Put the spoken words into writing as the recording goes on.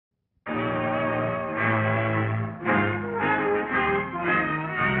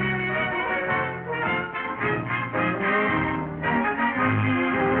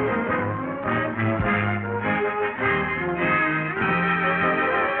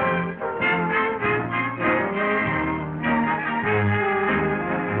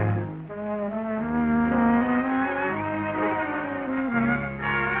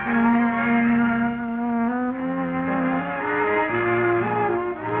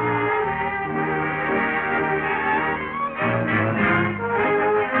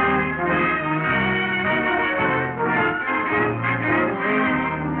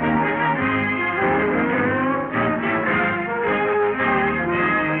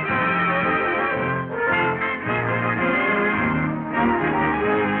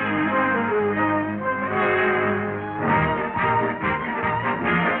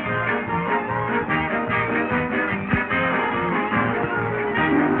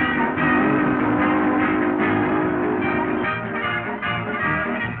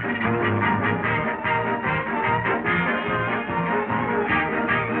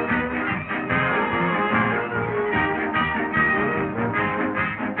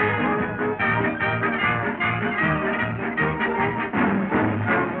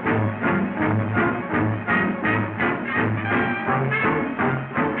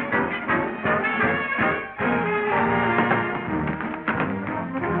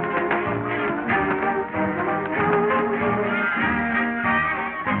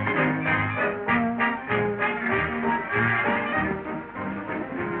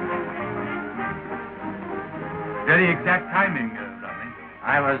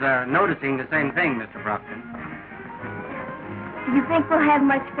I was noticing the same thing, Mr. Brockton. Do you think we'll have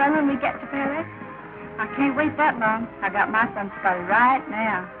much fun when we get to Paris? I can't wait that long. I got my fun started right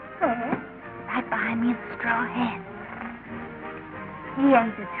now. Where? Right behind me in the straw hat. He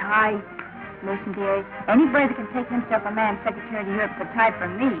ain't a type. Listen, dearie, any boy that can take himself a man secretary to Europe's a type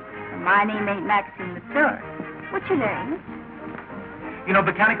for me. And my name ain't Maxine the Stewart. What's your name? You know,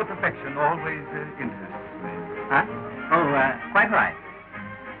 mechanical perfection always interests me. Huh? Oh, quite right.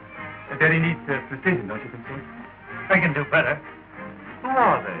 Very neat precision, don't you think so? I can do better. Who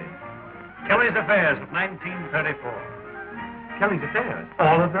are they? Kelly's Affairs of 1934. Kelly's Affairs?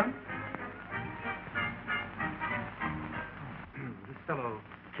 All of them? This fellow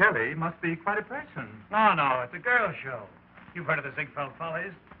Kelly must be quite a person. No, it's a girl show. You've heard of the Ziegfeld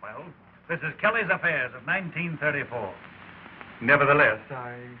Follies? Well, this is Kelly's Affairs of 1934. Nevertheless,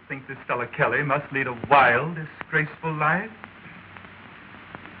 I think this fellow Kelly must lead a wild, disgraceful life.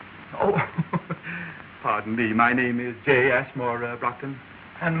 Oh, pardon me. My name is J. Ashmore Brockton.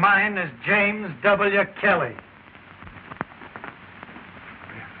 And mine is James W. Kelly.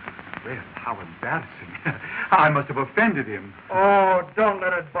 Well, how embarrassing. I must have offended him. Oh, don't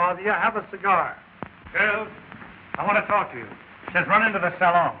let it bother you. Have a cigar. Girls, I want to talk to you. Just run into the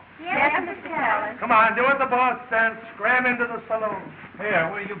salon. Yes, Mr. Kelly. Come on, do what the boss says. Scram into the saloon. Here,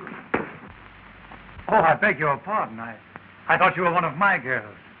 where you go? Oh, I beg your pardon. I thought you were one of my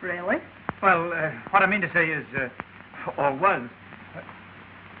girls. Really? Well, what I mean to say is, or was...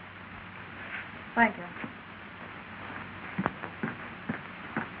 Thank you.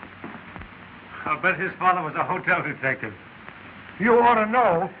 I'll bet his father was a hotel detective. You ought to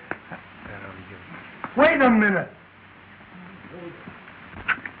know. Wait a minute.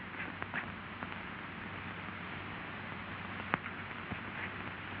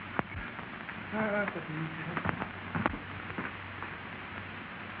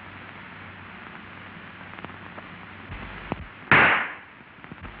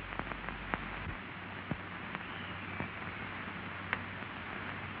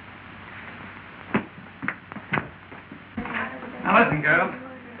 Now listen, girls.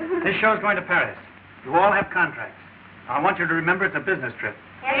 This show's going to Paris. You all have contracts. I want you to remember it's a business trip.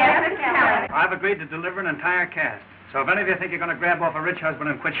 Yes, Mr. Kelly. I've agreed to deliver an entire cast. So if any of you think you're going to grab off a rich husband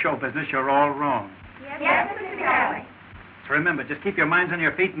and quit show business, you're all wrong. Yes, Mr. Kelly. So remember, just keep your minds on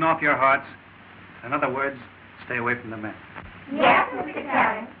your feet and off your hearts. In other words, stay away from the men. Yes, Mr.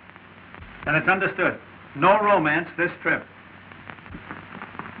 Kelly. And it's understood. No romance this trip.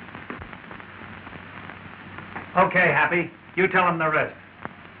 Okay, Happy. You tell him the rest.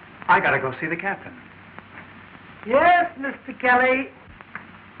 I gotta go see the captain. Yes, Mr. Kelly.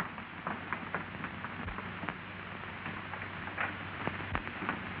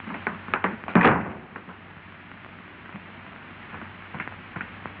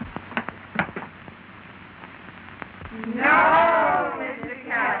 No, Mr.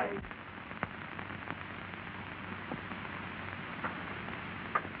 Kelly.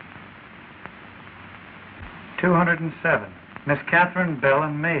 $207. Miss Catherine Bell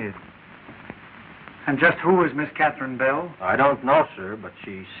and maid. And just who is Miss Catherine Bell? I don't know, sir, but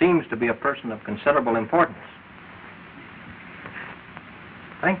she seems to be a person of considerable importance.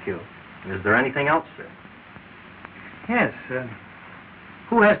 Thank you. Is there anything else, sir? Yes.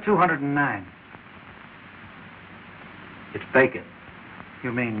 Who has 209? It's vacant.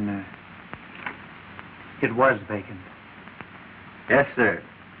 You mean, it was vacant? Yes, sir.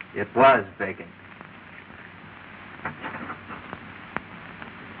 It was vacant.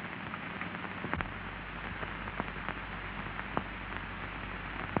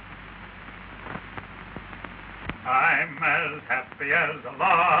 I'm as happy as a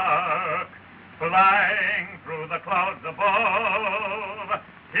lark, flying through the clouds above.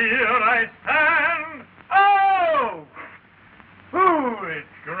 Here I stand. Oh! Ooh, it's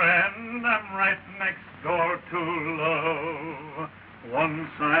grand. I'm right next door to love. Once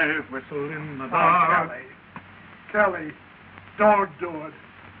I whistle in the dark. Kelly, don't do it.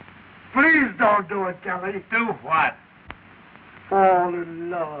 Please don't do it, Kelly. Do what? Fall in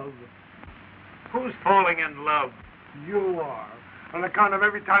love. Who's falling in love? You are. On account of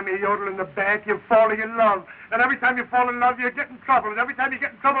every time you yodel in the bath, you're falling in love. And every time you fall in love, you get in trouble. And every time you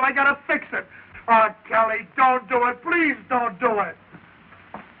get in trouble, I gotta fix it. Oh, Kelly, don't do it. Please don't do it.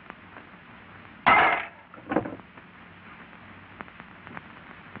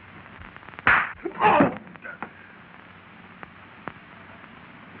 Oh!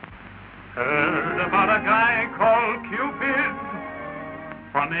 Heard about a guy called Cupid,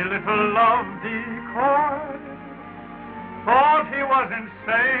 funny little love decoy. Thought he was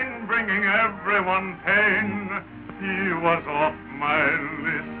insane, bringing everyone pain. He was off my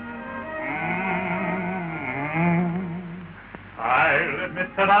list. I'll admit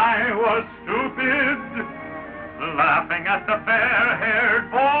that I was stupid, laughing at the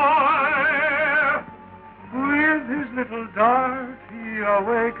fair-haired boy. With his little dart, he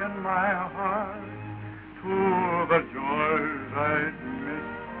awakened my heart to the joys I'd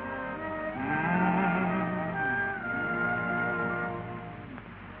missed.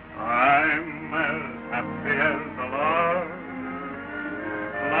 I'm as happy as a lark,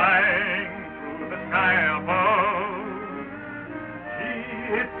 flying through the sky above.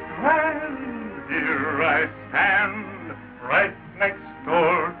 Gee, it's grand, here I stand, right next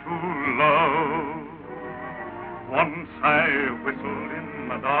door to love. Once I whistled in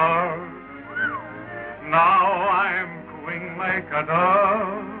the dark, now I'm cooing like a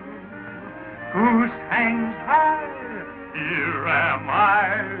dove. Goose hangs high, here am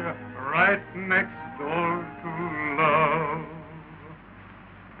I, right next door to love.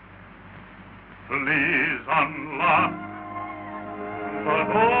 Please unlock the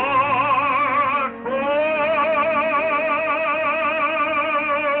door to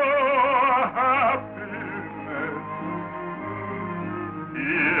happiness.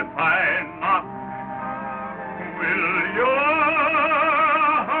 If I knock, will your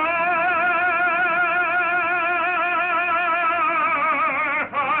heart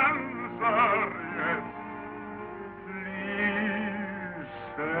answer yes? Please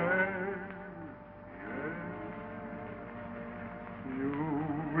say yes. You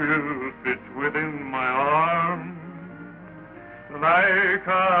will fit within my arm like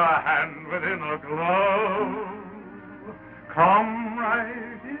a hand within a glove. Come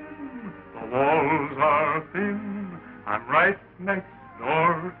right in, the walls are thin, I'm right next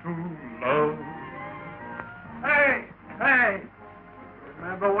door to love. Hey, hey!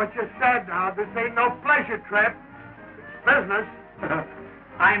 Remember what you said now. This ain't no pleasure trip. It's business.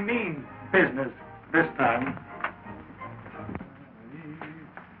 I mean business this time.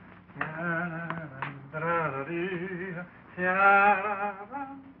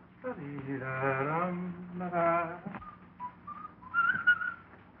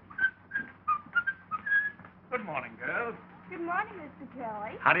 Good morning, girls. Good morning, Mr.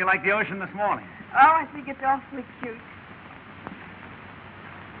 Kelly. How do you like the ocean this morning? Oh, I think it's awfully cute.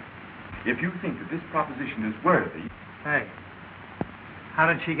 If you think that this proposition is worthy... Hey, how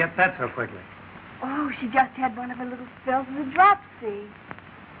did she get that so quickly? Oh, she just had one of her little spells of the dropsy.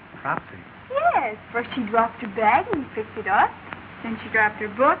 Dropsy? Yes. First she dropped her bag and he picked it up. Then she dropped her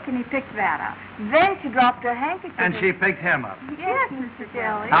book and he picked that up. Then she dropped her handkerchief. And she picked him up. Yes, Mr.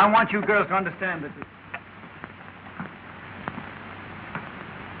 Kelly. Now, I want you girls to understand that...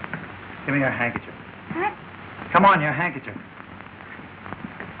 Give me your handkerchief. Huh? Come on, your handkerchief.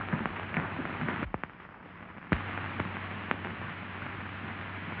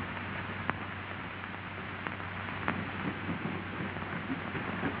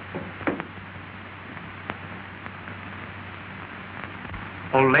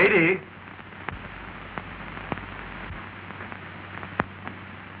 Old lady.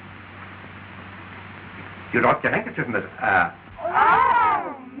 You dropped your handkerchief, miss.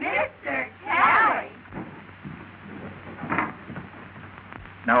 Oh, Mr. Kelly.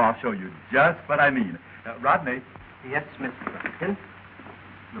 Now I'll show you just what I mean. Rodney, Yes, Miss Brockton.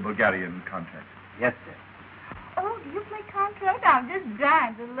 the Bulgarian contract. Yes, sir. Oh, do you play contract? I'm just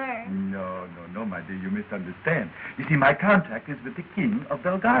dying to learn. No, my dear, you misunderstand. You see, my contract is with the King of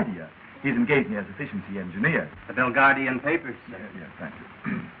Bulgaria. He's engaged me as efficiency engineer. The Bulgarian papers, sir. Yes, thank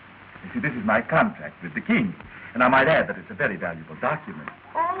you. You see, this is my contract with the King. And I might add that it's a very valuable document.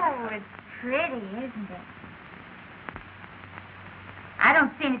 Oh, it's pretty, isn't it? I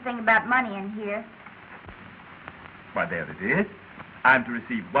don't see anything about money in here. Why, there it is. I'm to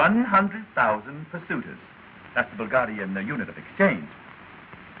receive 100,000 pursuiters. That's the Bulgarian unit of exchange.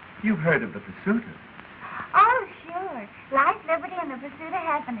 You've heard of the pursuiters? Oh, sure. Life, liberty, and the pursuit of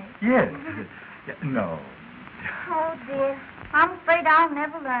happiness. Yes. No. Oh, dear. I'm afraid I'll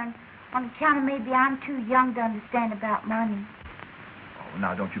never learn. On account of maybe I'm too young to understand about money. Oh,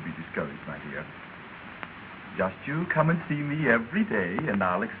 now, don't you be discouraged, my dear. Just you come and see me every day, and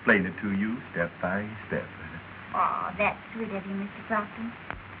I'll explain it to you step by step. Oh, that's sweet of you, Mr. Brockton.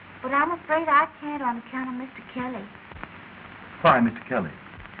 But I'm afraid I can't on account of Mr. Kelly. Why, Mr. Kelly?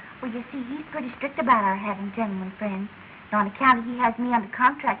 Well, you see, he's pretty strict about our having gentlemen friends. And on account of he has me under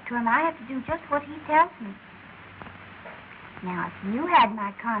contract to him, I have to do just what he tells me. Now, if you had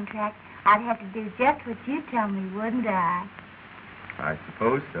my contract, I'd have to do just what you tell me, wouldn't I? I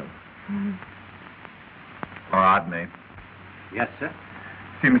suppose so. Rodney. Yes, sir.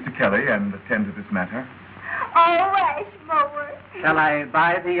 See Mr. Kelly and attend to this matter. Oh, Ashmore. Shall I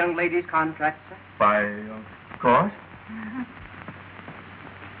buy the young lady's contract, sir? Why, of course.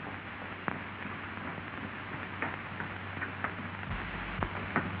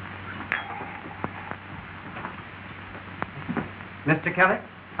 Mr. Kelly,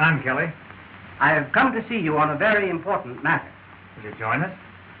 I'm Kelly. I have come to see you on a very important matter. Would you join us?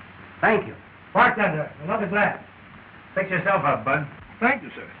 Thank you. Bartender, another glass. Fix yourself up, bud. Thank you,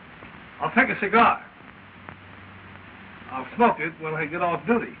 sir. I'll take a cigar. I'll smoke it when I get off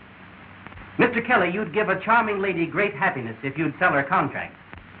duty. Mr. Kelly, you'd give a charming lady great happiness if you'd sell her contract.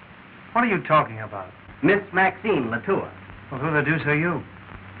 What are you talking about? Miss Maxine Latour. Well, who the deuce are you?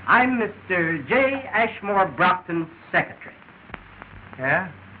 I'm Mr. J. Ashmore Brockton's secretary.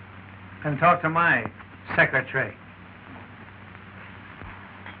 Yeah? Then talk to my secretary.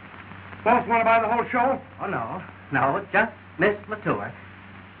 Boss want to buy the whole show? Oh, no. No, just Miss Latour.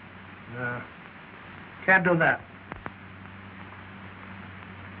 Can't do that.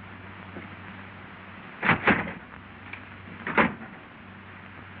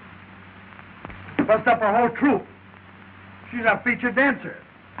 Bust up our whole troupe. She's a featured dancer.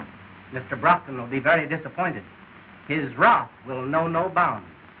 Mr. Brockton will be very disappointed. His wrath will know no bounds.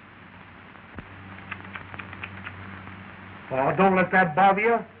 Oh, don't let that bother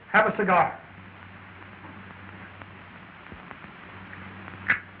you. Have a cigar.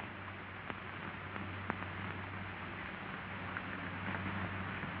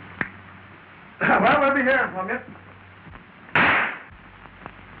 Well, let me hear it from you.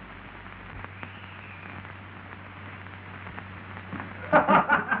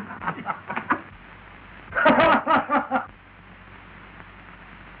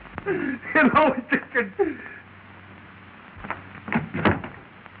 You know, Chicken.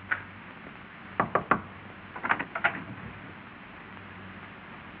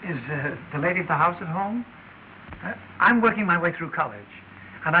 Is the lady of the house at home? I'm working my way through college,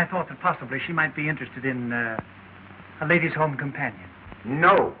 and I thought that possibly she might be interested in a ladies' home companion.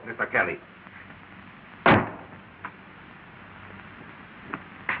 No, Mr. Kelly.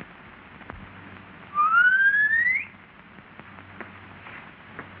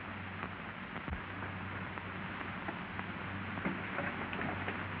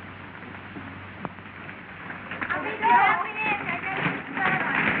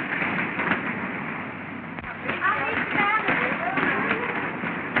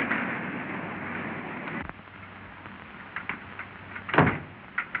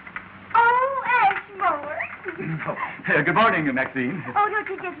 Good morning, Maxine. Oh, don't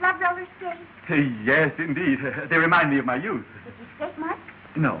you just love roller skates? Yes, indeed. They remind me of my youth. Did you skate much?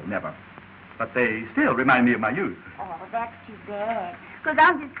 No, never. But they still remind me of my youth. Oh, that's too bad. Because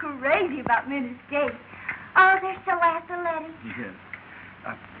I'm just crazy about mini skates. Oh, they're so athletic. Yes.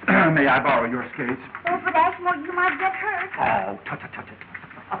 May I borrow your skates? Oh, but Ashmore, you might get hurt. Oh, tut.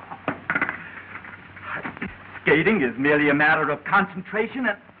 Skating is merely a matter of concentration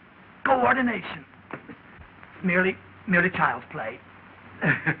and coordination. Merely child's play.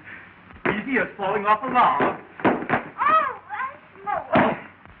 Easy as falling off a log. Oh, Ashmore.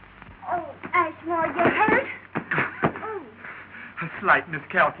 Oh, Ashmore, you hurt? Oh. A slight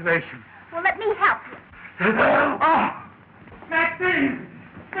miscalculation. Well, let me help you. Oh! Maxine!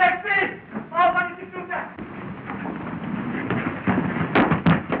 Maxine! Oh, why did you do that?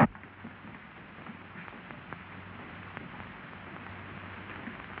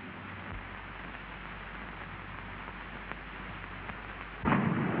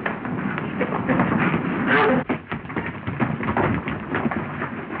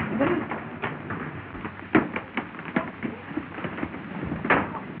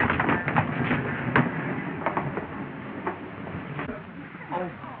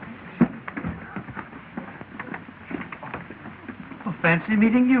 Fancy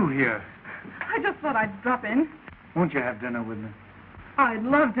meeting you here. I just thought I'd drop in. Won't you have dinner with me? I'd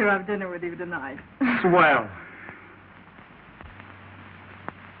love to have dinner with you tonight. Swell.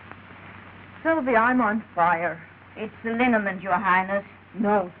 Sylvia, I'm on fire. It's the liniment, Your Highness.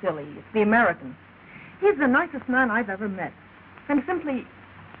 No, silly. It's the American. He's the nicest man I've ever met. And simply...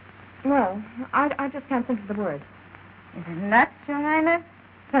 Well, I just can't think of the word. Is it nuts, Your Highness?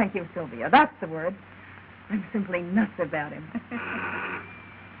 Thank you, Sylvia. That's the word. I'm simply nuts about him.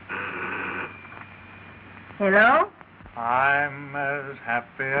 Hello? I'm as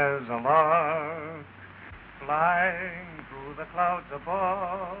happy as a lark, flying through the clouds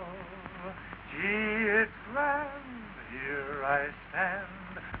above. Gee, it's grand, here I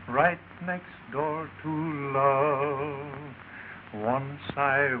stand, right next door to love. Once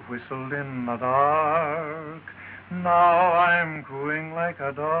I whistled in the dark, now I'm cooing like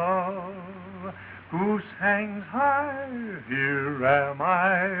a dove. Goose hangs high, here am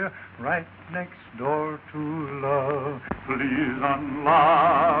I, right next door to love. Please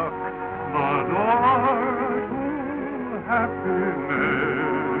unlock the door to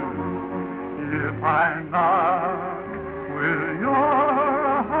happiness. If I knock, will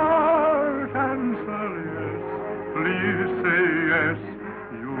your heart answer yes? Please say yes,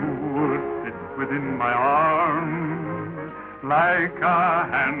 you would fit within my arms like a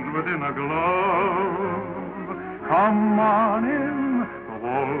hand within a glove. Come on in, the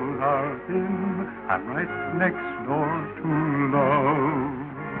walls are thin, I'm right next door to love.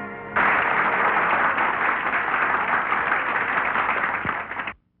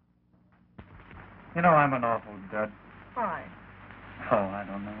 You know, I'm an awful dud. Why? Oh, I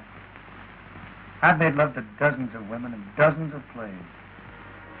don't know. I've made love to dozens of women in dozens of plays.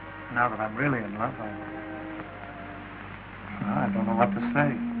 Now that I'm really in love, I don't know what to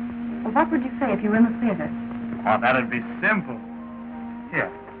say. Well, what would you say if you were in the theater? Oh, that'd be simple. Here.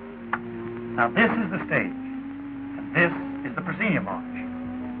 Now, this is the stage, and this is the proscenium arch.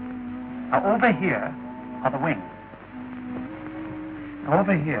 Now, over here are the wings. Now,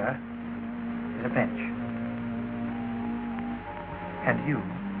 over here is a bench. And you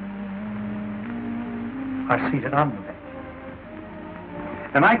are seated on the bench.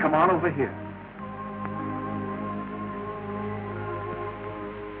 Then I come on over here.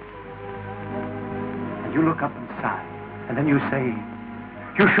 And you look up and sigh. And then you say,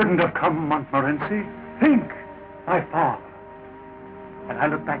 "You shouldn't have come, Montmorency. Think, my father." And I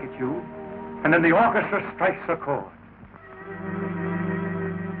look back at you, and then the orchestra strikes a chord.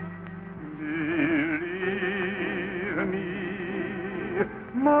 Believe me,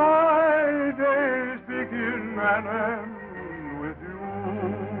 my days begin and end with you.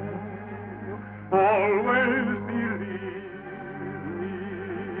 Always believe me,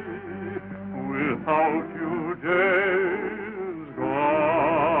 without you days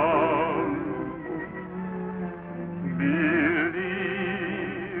gone. Believe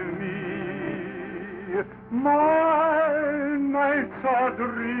me, my nights are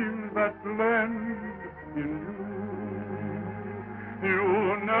dreams that blend in you. You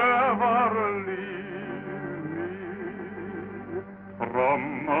never leave me from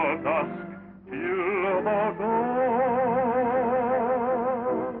the dusk till the dawn.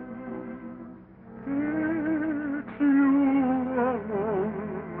 It's you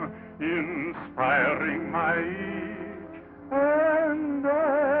alone, inspiring my each and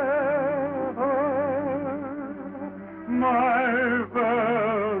ever, my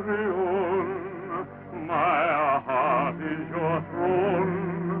very own. My heart is your throne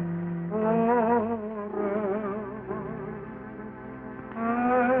forever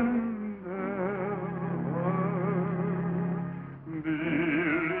and ever.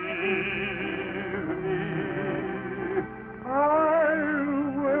 Believe me, I'll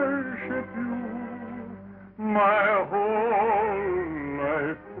worship you my whole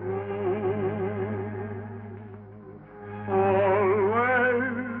life through.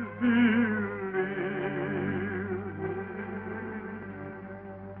 Always believe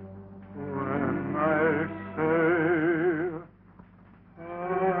when I say I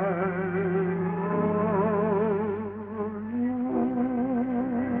love you.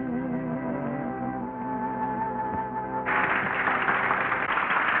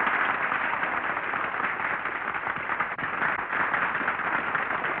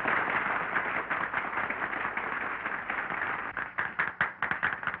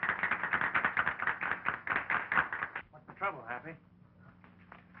 What's the trouble, Happy?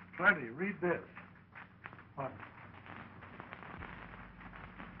 Plenty, read this. What?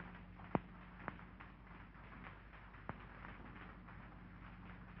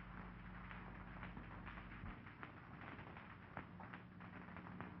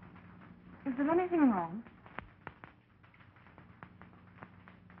 Is there anything wrong?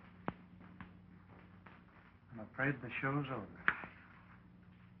 I'm afraid the show's over.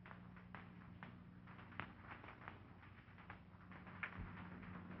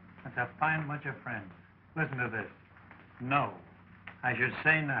 That's a fine bunch of friends. Listen to this. No. I should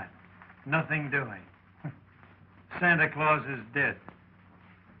say not. Nothing doing. Santa Claus is dead.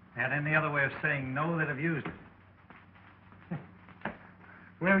 Had any other way of saying no, they'd have used it.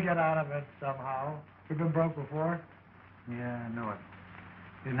 We'll get out of it somehow. We've been broke before. Yeah, I know it.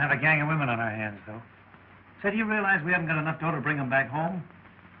 Didn't have a gang of women on our hands, though. Say, do you realize we haven't got enough dough to bring them back home?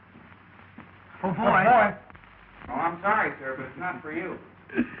 Oh, boy. Oh, I'm sorry, sir, but it's not for you.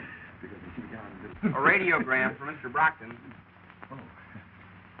 A radiogram for Mr. Brockton. Oh,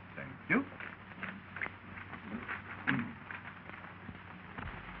 thank you.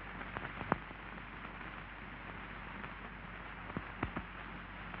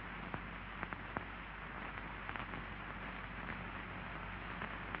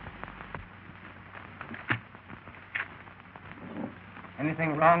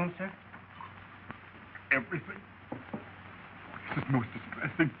 Anything wrong, sir? Everything. This is most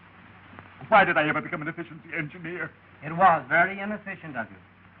distressing. Why did I ever become an efficiency engineer? It was very inefficient of you.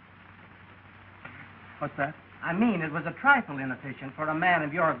 What's that? I mean, it was a trifle inefficient for a man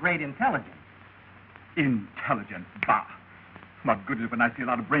of your great intelligence. Intelligence. Bah. What good is it when I see a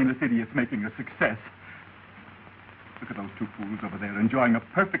lot of brainless idiots making a success? Look at those two fools over there enjoying a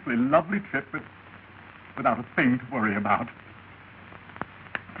perfectly lovely trip without a thing to worry about.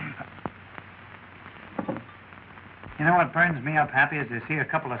 You know what burns me up, Happy, is to see a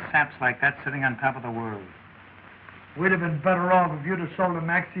couple of saps like that sitting on top of the world. We'd have been better off if you'd have sold him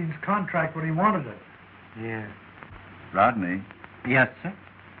Maxine's contract when he wanted it. Yeah. Rodney, Yes, sir.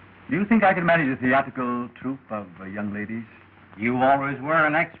 do you think I could manage a theatrical troupe of young ladies? You always were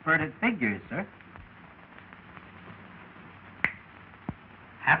an expert at figures, sir.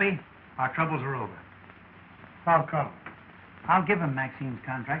 Happy, our troubles are over. How come? I'll give him Maxine's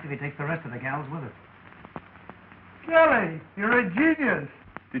contract if he takes the rest of the gals with us. Kelly, you're a genius.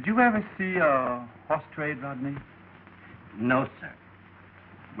 Did you ever see a horse trade, Rodney? No, sir.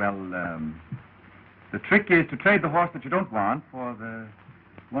 Well, the trick is to trade the horse that you don't want for the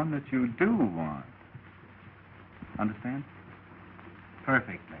one that you do want. Understand?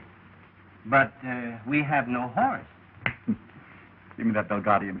 Perfectly. But we have no horse. Give me that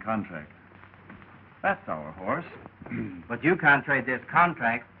Bulgarian contract. That's our horse. But you can't trade this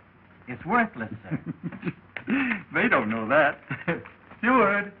contract. It's worthless, sir. They don't know that.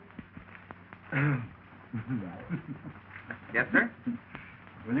 Steward. Yes, sir?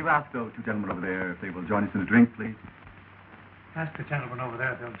 Will you ask those two gentlemen over there if they will join us in a drink, please? Ask the gentleman over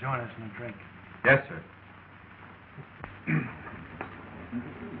there if they'll join us in a drink. Yes, sir.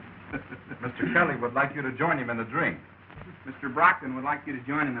 Mr. Kelly would like you to join him in a drink. Mr. Brockton would like you to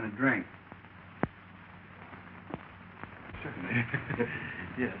join him in a drink.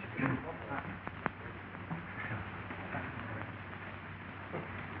 Yes.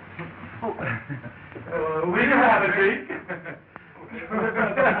 We can have a drink.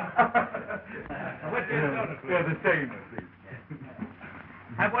 Yeah, the same, please.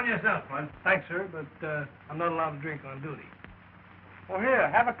 Have one yourself, Bud. Thanks, sir, but I'm not allowed to drink on duty. Well, here,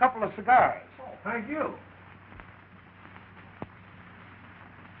 have a couple of cigars. Thank you.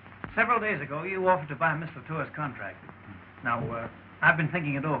 Several days ago, you offered to buy Miss Latour's contract. Now, I've been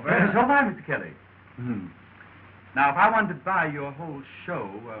thinking it over. So have I, Mr. Kelly. Now, if I wanted to buy your whole show,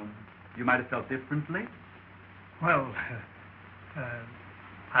 you might have felt differently. Well,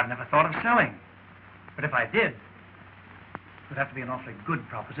 I've never thought of selling. But if I did, it would have to be an awfully good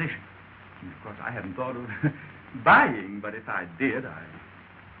proposition. Of course, I hadn't thought of buying, but if I did,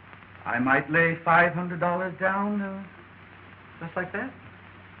 I might lay $500 down, just like that.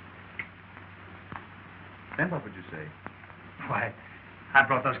 Then what would you say? Why, I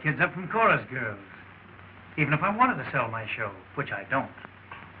brought those kids up from chorus girls. Even if I wanted to sell my show, which I don't,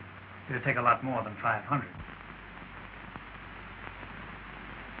 it would take a lot more than $500.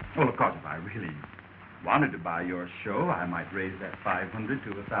 Well, of course, if I really wanted to buy your show, I might raise that $500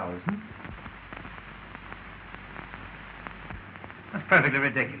 to $1,000. That's perfectly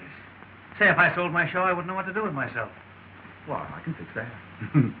ridiculous. Say, if I sold my show, I wouldn't know what to do with myself. Well, I can fix that.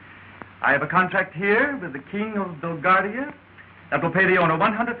 I have a contract here with the King of Bulgaria that will pay the owner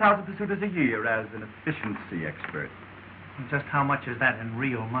 100,000 pursuiters a year as an efficiency expert. And just how much is that in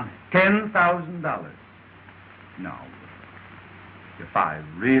real money? $10,000. Now, if I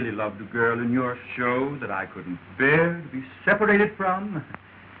really loved a girl in your show that I couldn't bear to be separated from,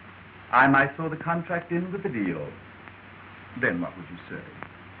 I might throw the contract in with the deal. Then what would you say?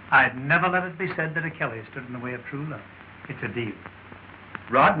 I'd never let it be said that a Kelly stood in the way of true love. It's a deal.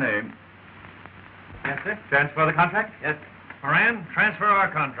 Rodney. Yes, sir? Transfer the contract? Yes. Moran, transfer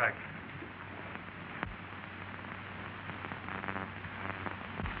our contract.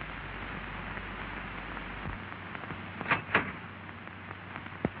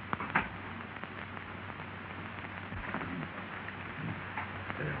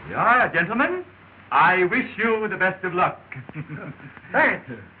 There we are, gentlemen. I wish you the best of luck. Hey,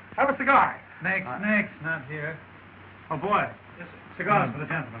 have a cigar. Next, not here. Oh, boy. Yes, sir. Cigars for the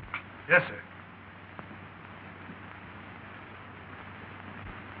gentleman. Yes, sir.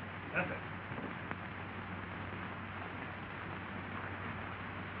 Yes, sir.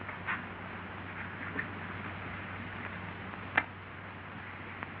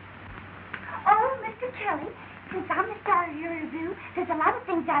 Oh, Mr. Kelly, since I'm the star of your review, there's a lot of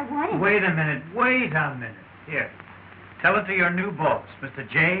things I wanted. Wait a minute. Here. Tell it to your new boss, Mr.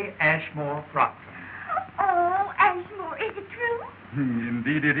 J. Ashmore Brockton. Oh, Ashmore, is it true?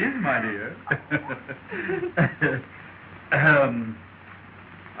 Indeed it is, my dear.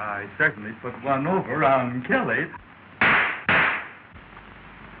 I certainly put one over on Kelly.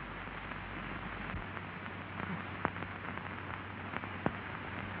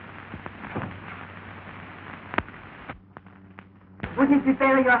 Wouldn't it be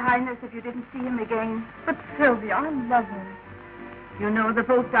fair, Your Highness, if you didn't see him again? But, Sylvia, I love him. You know the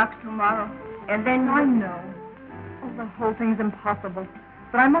postdocs tomorrow, and then... I know. Oh, the whole thing's impossible.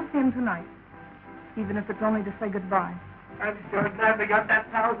 But I must see him tonight, even if it's only to say goodbye. I'm so glad we got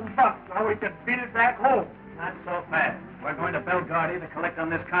that $1,000. Now we can beat it back home. Not so fast. We're going to Bulgaria to collect on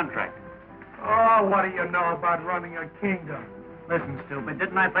this contract. Oh, what do you know about running a kingdom? Listen, stupid,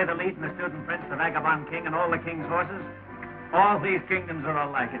 didn't I play the lead in The Student Prince, The Vagabond King, and All the King's Horses? All these kingdoms are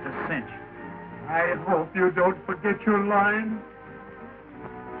alike. It's a cinch. I hope you don't forget your line.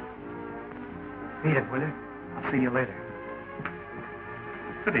 Beat it, will you? I'll see you later.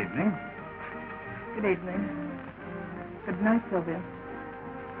 Good evening. Good evening. Good night, Sylvia.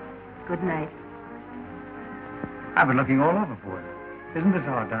 Good night. I've been looking all over for you. Isn't this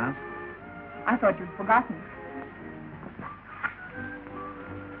our dance? I thought you'd forgotten.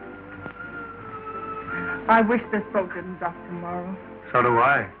 I wish this boat didn't dock tomorrow. So do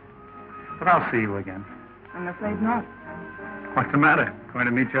I. But I'll see you again. I'm afraid not. What's the matter? Going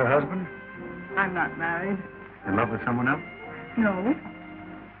to meet your husband? I'm not married. In love with someone else? No.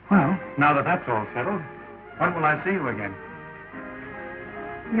 Well, now that that's all settled, when will I see you again?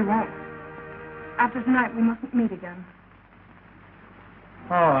 You won't. After tonight, we mustn't meet again.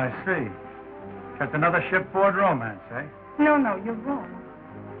 Oh, I see. Just another shipboard romance, eh? No, you're wrong.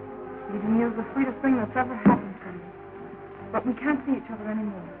 Meeting you is the sweetest thing that's ever happened to me. But we can't see each other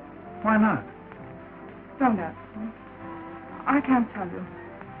anymore. Why not? Don't ask me. I can't tell you.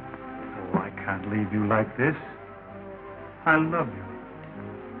 Oh, I can't leave you like this. I love you.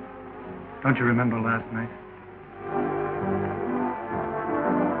 Don't you remember last night?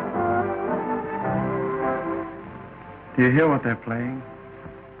 Do you hear what they're playing?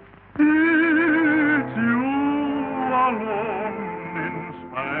 It's you alone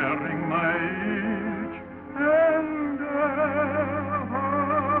inspiring my each endeavor,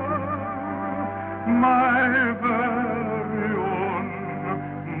 my very own,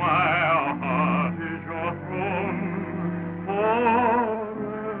 my heart is your throne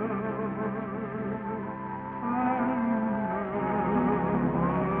forever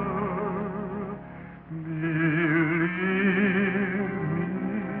and ever. Believe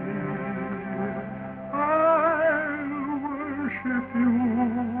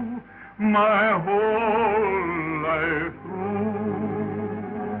my whole life through,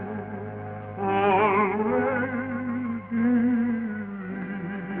 always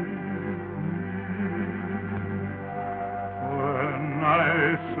when I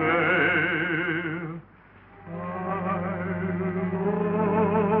say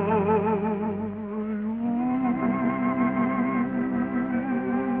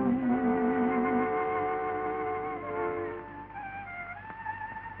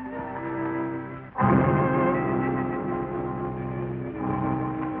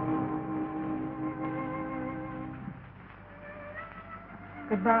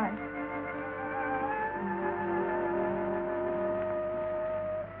Goodbye.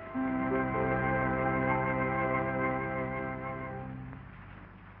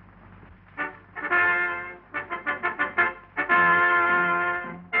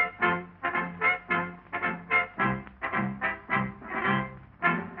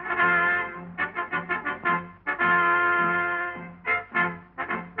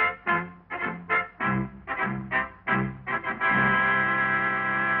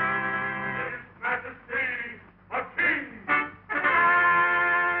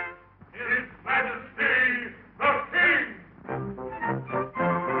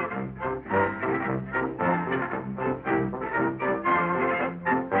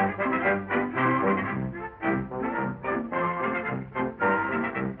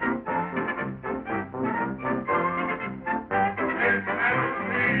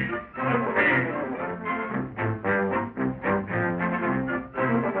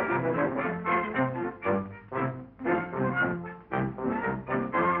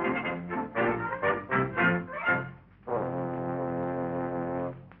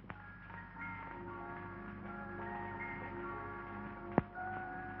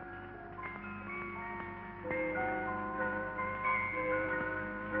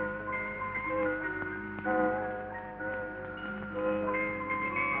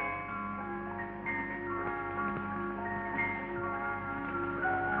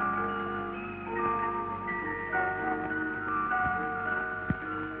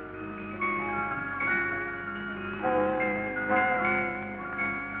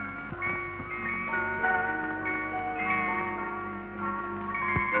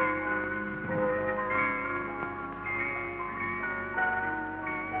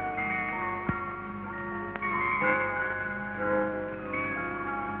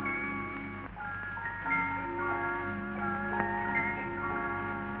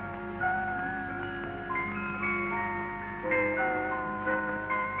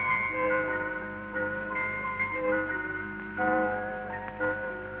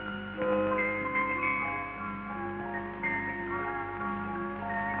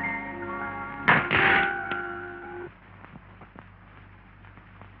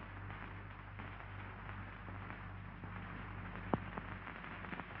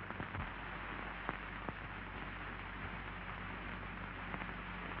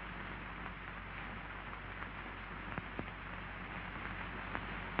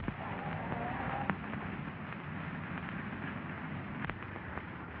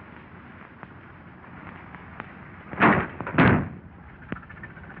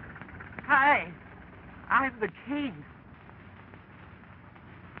 Hi. I'm the king.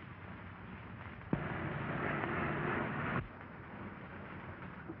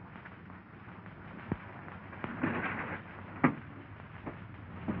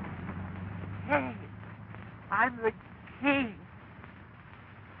 Hey, I'm the king.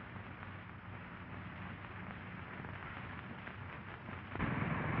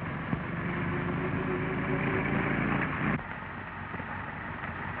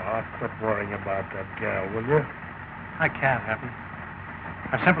 Oh, quit worrying about that gal, will you? I can't, Happy.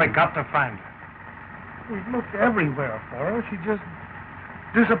 I've simply got to find her. We've looked everywhere for her. She just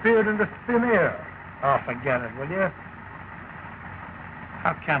disappeared into thin air. Oh, forget it, will you?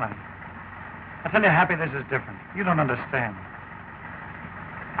 How can I? I tell you, Happy, this is different. You don't understand.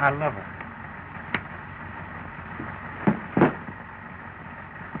 I love her.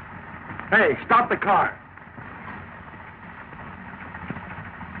 Hey, stop the car.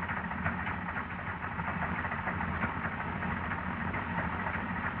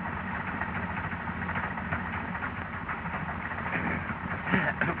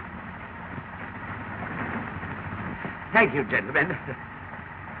 Thank you, gentlemen.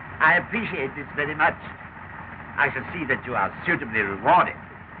 I appreciate this very much. I shall see that you are suitably rewarded.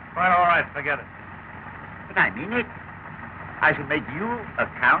 Well, all right, forget it. But I mean it. I shall make you a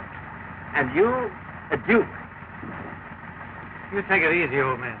count and you a duke. You take it easy,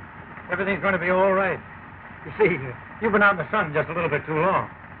 old man. Everything's going to be all right. You see, you've been out in the sun just a little bit too long.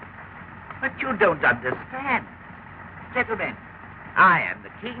 But you don't understand. Gentlemen, I am the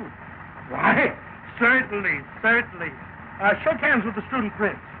king. Why? Certainly, certainly. Shake hands with the student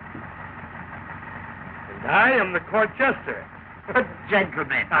prince. And I am the court jester. But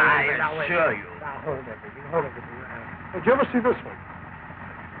gentlemen, I assure you. Now, hold everything, hold everything. Did you ever see this one?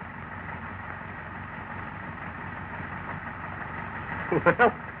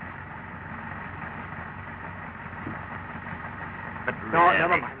 Well... But No, really...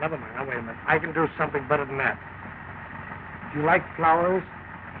 never mind. Now, wait a minute. I can do something better than that. Do you like flowers?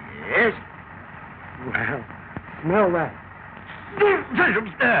 Yes. Well, smell that.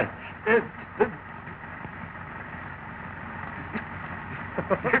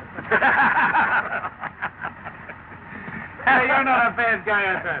 Hey, you're not a bad guy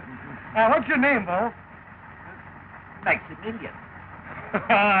at that. What's your name, Bo? Maximilian.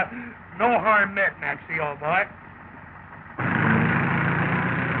 No harm met, Maxie, old boy.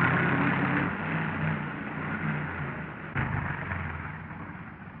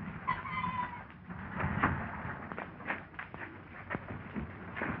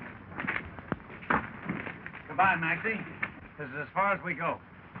 Goodbye, Maxie. This is as far as we go.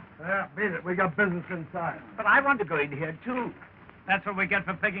 Yeah, beat it. We got business inside. But I want to go in here, too. That's what we get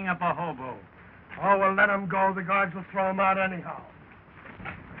for picking up a hobo. Oh, well, let him go. The guards will throw him out anyhow.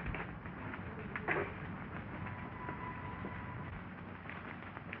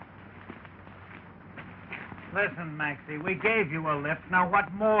 Listen, Maxie, we gave you a lift. Now,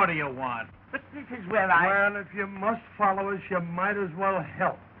 what more do you want? But this is where I... Well, if you must follow us, you might as well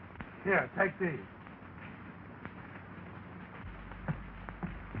help. Here, take these.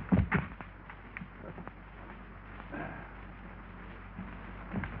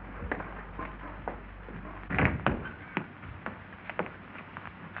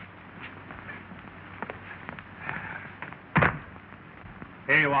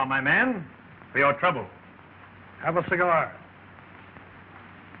 Here you are, my man, for your trouble. Have a cigar.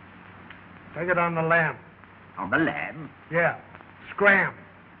 Take it on the lamb. On the lamb? Yeah. Scram.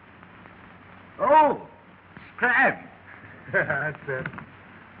 Oh, scram. That's it.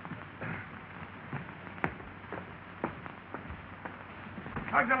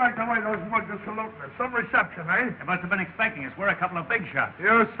 How'd you like the way those mugs are saluting us? Some reception, eh? You must have been expecting us. We're a couple of big shots.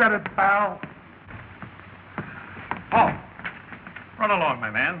 You said it, pal. Halt. Run along, my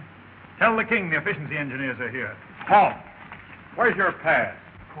man. Tell the king the efficiency engineers are here. Halt! Where's your pass?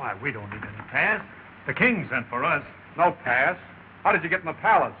 Why, we don't need any pass. The king sent for us. No pass. How did you get in the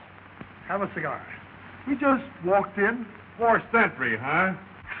palace? Have a cigar. We just walked in. 4th century, huh?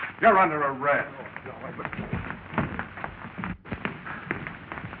 You're under arrest.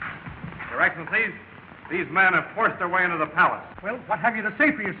 Your Excellencies, these men have forced their way into the palace. Well, what have you to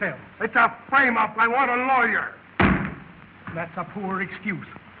say for yourself? It's a frame-up. I want a lawyer. That's a poor excuse.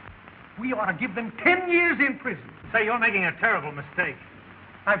 We ought to give them 10 years in prison. Say, you're making a terrible mistake.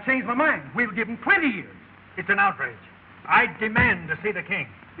 I've changed my mind. We'll give them 20 years. It's an outrage. I demand to see the king.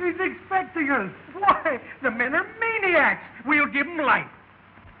 He's expecting us. Why, the men are maniacs. We'll give them life.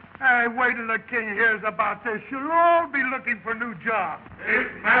 Hey, wait till the king hears about this. You'll all be looking for new jobs. His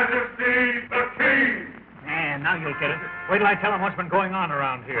Majesty the King! And now you'll get it. Wait till I tell him what's been going on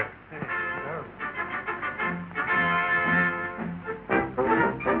around here.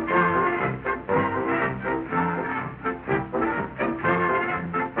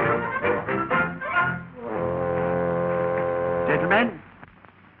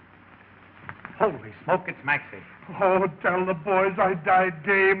 Holy smoke, it's Maxie. Oh, tell the boys I died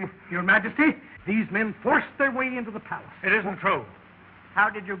game. Your Majesty, these men forced their way into the palace. It isn't true. How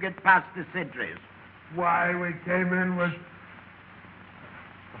did you get past the sentries? Why, we came in with...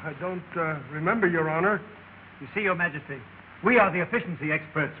 I don't remember, Your Honor. You see, Your Majesty, we are the efficiency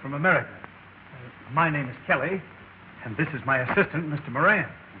experts from America. My name is Kelly, and this is my assistant, Mr. Moran.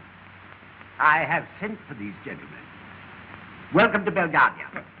 I have sent for these gentlemen. Welcome to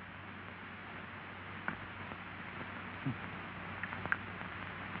Bulgaria.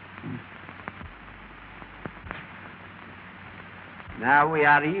 Now we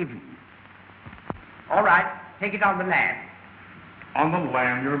are even. All right, take it on the land. On the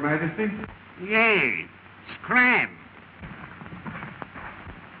land, Your Majesty? Yes, scram.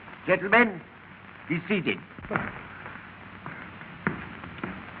 Gentlemen, be seated.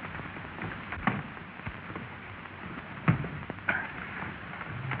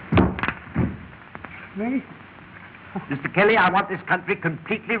 Me? Mr. Kelly, I want this country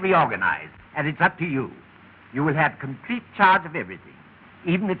completely reorganized, and it's up to you. You will have complete charge of everything,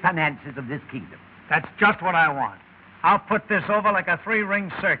 even the finances of this kingdom. That's just what I want. I'll put this over like a three-ring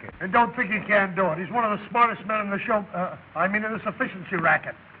circuit. And don't think he can't do it. He's one of the smartest men in the show. In this efficiency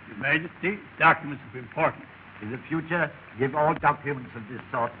racket. Your Majesty, documents are important. In the future, give all documents of this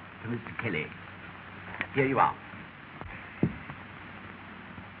sort to Mr. Kelly. Here you are.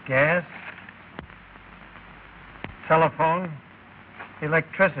 Gas, telephone,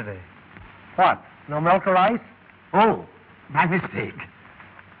 electricity. What? No milk or ice? Oh, my mistake.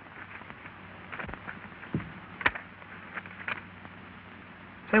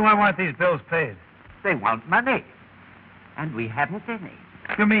 Say, why weren't these bills paid? They want money, and we haven't any.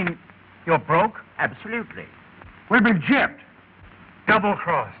 You mean you're broke? Absolutely. We've been gypped.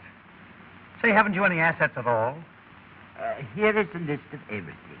 Double-crossed. Say, haven't you any assets at all? Here is a list of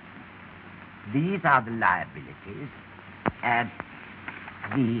everything. These are the liabilities, and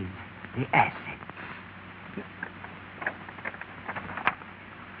these the assets.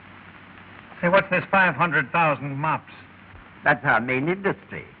 Say, what's this 500,000 mops? That's our main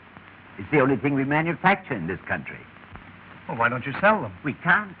industry. It's the only thing we manufacture in this country. Well, why don't you sell them? We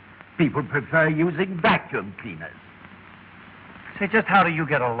can't. People prefer using vacuum cleaners. Say, just how do you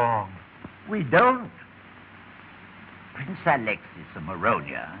get along? We don't. Prince Alexis of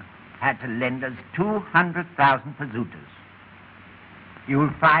Moronia had to lend us 200,000 pezutas.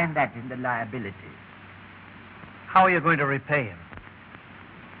 You'll find that in the liabilities. How are you going to repay him?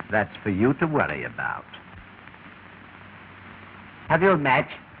 That's for you to worry about. Have you a match?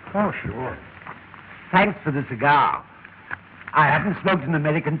 Oh, sure. Thanks for the cigar. I haven't smoked an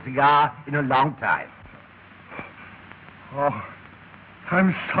American cigar in a long time. Oh,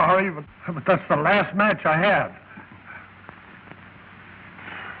 I'm sorry, but that's the last match I had.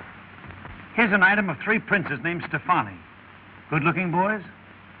 Here's an item of 3 princes named Stefani. Good-looking boys?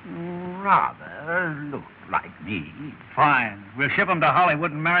 Rather look like me. Fine. We'll ship them to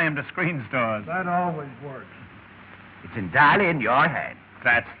Hollywood and marry them to screen stars. That always works. It's entirely in your hands.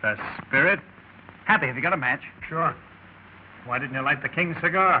 That's the spirit. Happy, have you got a match? Sure. Why didn't you light the king's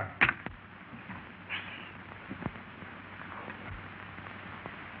cigar?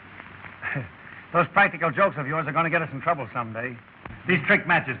 Those practical jokes of yours are going to get us in trouble someday. These trick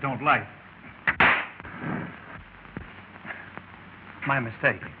matches don't light. My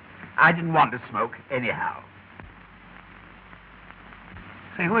mistake. I didn't want to smoke anyhow.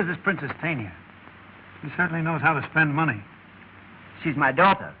 Say, who is this Princess Tania? She certainly knows how to spend money. She's my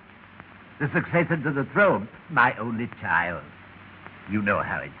daughter. The successor to the throne. My only child. You know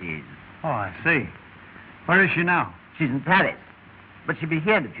how it is. Oh, I see. Where is she now? She's in Paris. But she'll be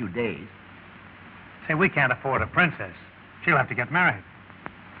here in a few days. Say, we can't afford a princess. She'll have to get married.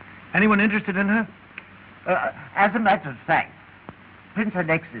 Anyone interested in her? As a matter of fact, Prince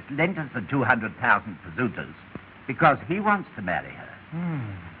Alexis lent us the 200,000 pezutas because he wants to marry her.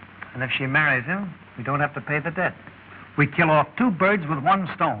 And if she marries him, we don't have to pay the debt. We kill off 2 birds with 1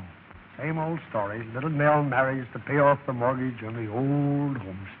 stone. Same old story. Little Nell marries to pay off the mortgage on the old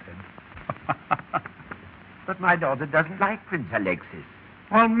homestead. But my daughter doesn't like Prince Alexis.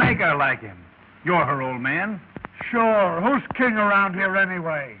 Well, make her like him. You're her old man. Sure. Who's king around here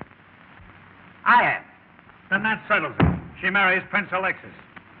anyway? I am. Then that settles it. She marries Prince Alexis.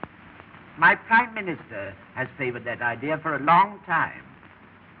 My prime minister has favored that idea for a long time.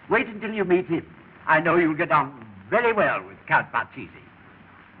 Wait until you meet him. I know you'll get on very well with Count Parchisi.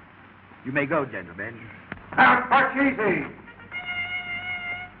 You may go, gentlemen. Count Parchisi!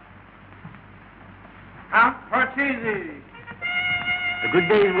 Count Parchisi! A good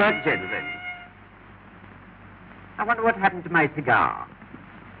day's work, gentlemen. I wonder what happened to my cigar.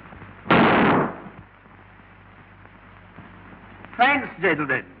 Thanks,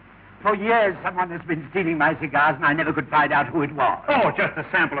 gentlemen. For years, someone has been stealing my cigars, and I never could find out who it was. Oh, just a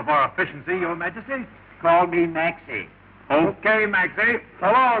sample of our efficiency, Your Majesty. Call me Maxie. Okay, Maxie. So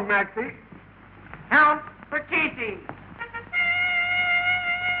long, Maxie. Count for Katie.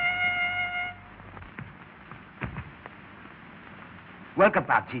 Welcome,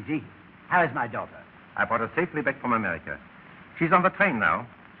 Parcheesi. How is my daughter? I brought her safely back from America. She's on the train now.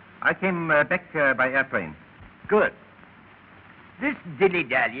 I came back by airplane. Good. This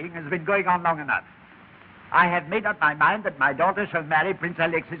dilly-dallying has been going on long enough. I have made up my mind that my daughter shall marry Prince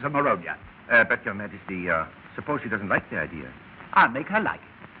Alexis of Moronia. But, Your Majesty, suppose she doesn't like the idea. I'll make her like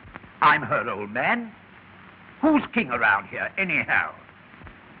it. I'm her old man. Who's king around here, anyhow?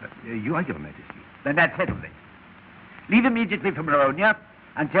 You are, Your Majesty. Then that settles it. Leave immediately for Moronia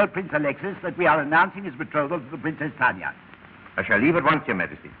and tell Prince Alexis that we are announcing his betrothal to the Princess Tanya. I shall leave at once, Your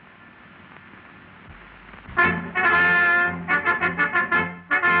Majesty.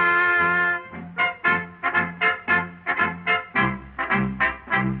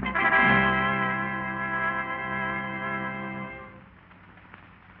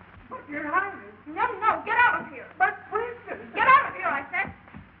 But, Your Highness. No, get out of here. But, Princess. Get out of here, I said.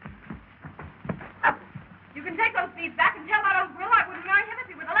 You can take those beads back and tell that old grill I wouldn't marry him if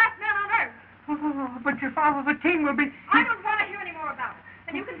he were the last man on earth. Oh, but your father, the king, will be... I don't want to hear any more about it.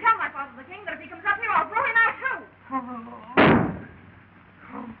 And you can tell my father, the king, that if he comes up here, I'll throw him out, too.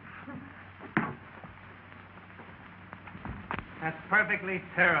 That's perfectly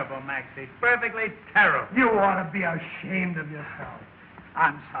terrible, Maxie. Perfectly terrible. You ought to be ashamed of yourself.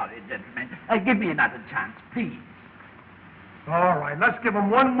 I'm sorry, gentlemen. Give me another chance, please. All right, let's give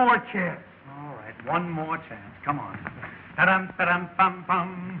him one more chance. All right, one more chance. Come on. Ta-dum, ta-dum,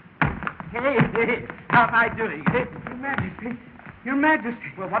 pum-pum. Hey, how am I doing? Your Majesty. Your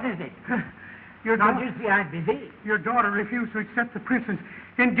Majesty. Well, what is it? Your Don't daughter, you see I'm busy? your daughter refused to accept the prince's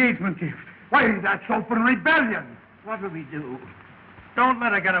engagement gift. Why, that's open rebellion. What will we do? Don't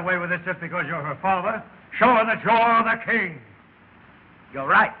let her get away with it just because you're her father. Show her that you're the king. You're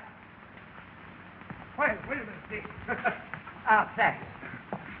right. Wait a minute, Steve. Thanks.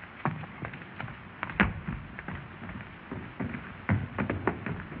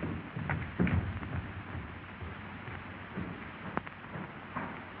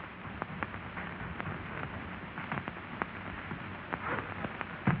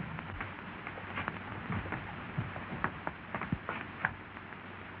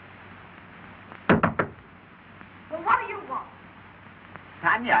 Well, what do you want?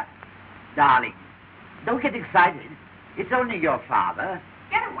 Tanya, darling, don't get excited. It's only your father.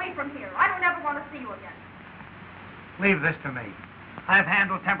 Get away from here. I don't ever want to see you again. Leave this to me. I've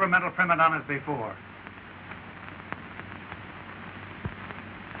handled temperamental prima donnas before.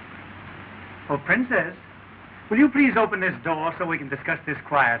 Oh, Princess, will you please open this door so we can discuss this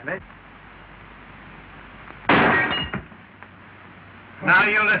quietly? Now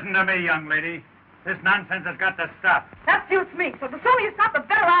you listen to me, young lady. This nonsense has got to stop. That suits me, so the sooner you stop, the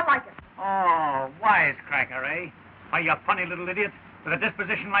better I like it. Oh, wisecracker, eh? Why, you funny little idiot. With a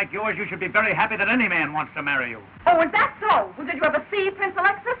disposition like yours, you should be very happy that any man wants to marry you. Oh, is that so? Well, did you ever see Prince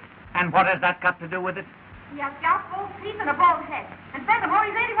Alexis? And what has that got to do with it? He has sharp gold teeth and a bald head. And furthermore,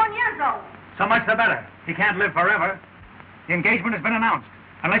 he's 81 years old. So much the better. He can't live forever. The engagement has been announced.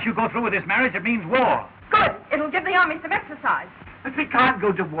 Unless you go through with this marriage, it means war. Good. It'll give the army some exercise. But we can't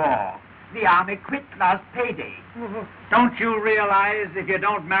go to war. The army quit last payday. Don't you realize if you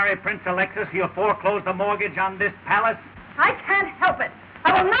don't marry Prince Alexis, he'll foreclose the mortgage on this palace? I can't help it.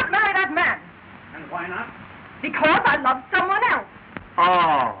 I will not marry that man. And why not? Because I love someone else.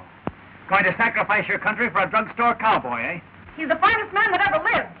 Oh. Going to sacrifice your country for a drugstore cowboy, eh? He's the finest man that ever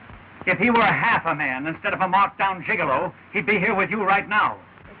lived. If he were half a man instead of a marked-down gigolo, he'd be here with you right now.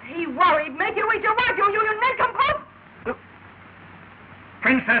 If he were, he'd make you eat your wife, you nincompoop.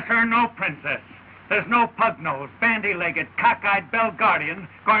 Princess or no princess, there's no pug-nosed, bandy-legged, cockeyed Belgardian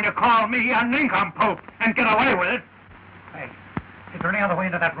going to call me a nincompoop and get away with it. Hey, is there any other way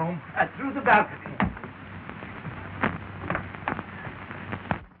into that room? Through the balcony.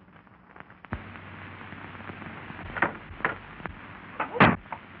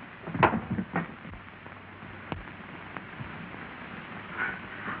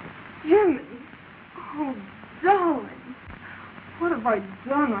 Jimmy. Oh, darling. What have I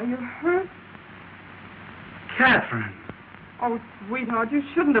done? Are you hurt? Catherine. Oh, sweetheart, you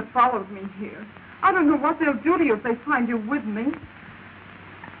shouldn't have followed me here. I don't know what they'll do to you if they find you with me.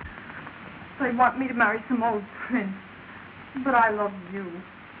 They want me to marry some old prince. But I love you.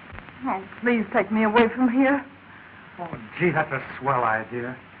 Oh, please take me away from here. Oh, gee, that's a swell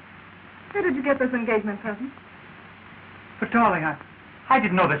idea. Where did you get this engagement present? But, darling, I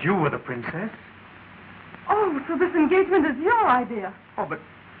didn't know that you were the princess. Oh, so this engagement is your idea. Oh, but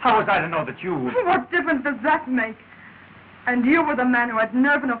how was I to know that you... What difference does that make? And you were the man who had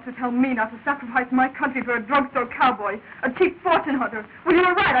nerve enough to tell me not to sacrifice my country for a drugstore cowboy, a cheap fortune hunter. Well, you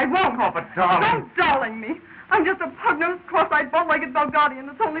were right, I won't. Oh, but darling... Don't darling me. I'm just a pug-nosed, cross-eyed, bow-legged Bulgarian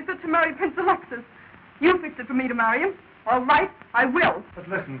that's only fit to marry Prince Alexis. You fixed it for me to marry him. All right, I will. But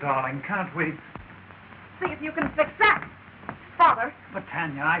listen, darling, can't we... See if you can fix that. Father. But,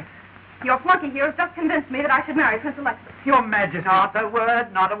 Tanya, Your flunky here has just convinced me that I should marry Prince Alexis. Your Majesty... Not a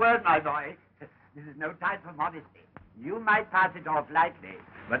word, my boy. This is no time for modesty. You might pass it off lightly,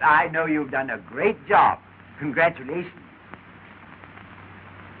 but I know you've done a great job. Congratulations.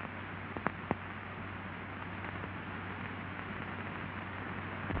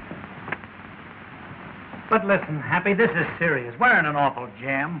 But listen, Happy, this is serious. We're in an awful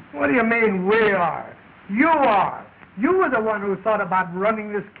jam. What do you mean, we are? You are. You were the one who thought about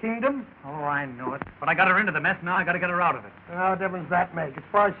running this kingdom. Oh, I know it. But I got her into the mess, now I got to get her out of it. What difference that make? As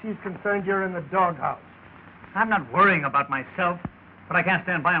far as she's concerned, you're in the doghouse. I'm not worrying about myself, but I can't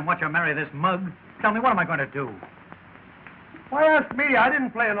stand by and watch her marry this mug. Tell me, what am I going to do? Why ask me? I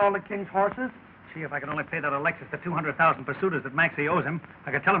didn't play on all the king's horses. Gee, if I could only pay that Alexis the 200,000 pursuiters that Maxie owes him,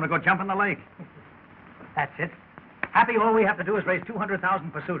 I could tell him to go jump in the lake. That's it. Happy, all we have to do is raise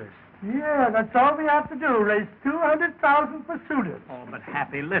 200,000 pursuiters. Yeah, that's all we have to do, raise 200,000 pursuiters. Oh, but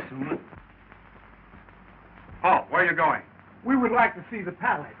Happy, listen. Oh, where are you going? We would like to see the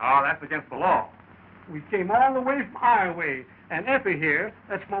palace. Oh, that's against the law. We came all the way from Ioway, and Effie here,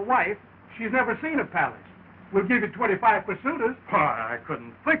 that's my wife, she's never seen a palace. We'll give you 25 pursuiters. Why, I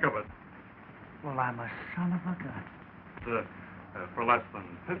couldn't think of it. Well, I'm a son of a gun. For less than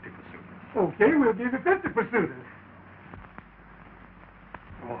 50 pursuiters. Okay, we'll give you 50 pursuiters.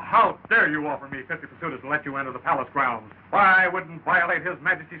 Well, how dare you offer me 50 pursuiters to let you enter the palace grounds? Why, I wouldn't violate His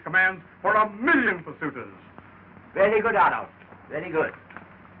Majesty's commands for 1,000,000 pursuiters. Very good, Otto. Very good.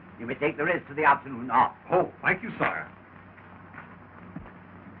 You may take the rest of the afternoon off. Oh, thank you, sire.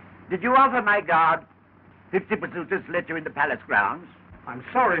 Did you offer my guard 50 pursuiters to let you in the palace grounds? I'm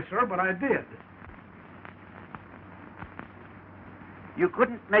sorry, sir, but I did. You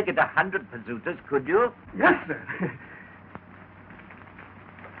couldn't make it 100 pursuiters, could you? Yes, sir.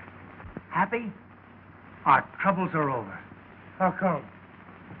 Happy, our troubles are over. How come?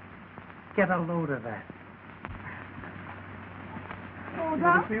 Get a load of that.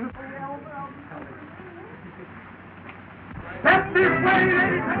 That's this way,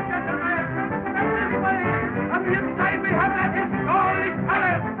 ladies and gentlemen. That's this way. On the inside, we have that historic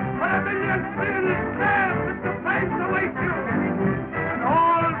palace where 1,000,000 citizens live with the place awaits you. And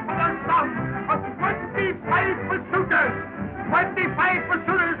all for the sum of 25 pursuiters. 25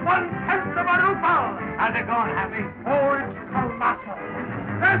 pursuiters, 1/10 of a ruble. How's it going, Happy? Oh, it's colossal.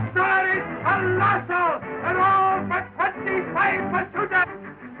 Yes, sir, it's colossal. And all for 25 pursuiters.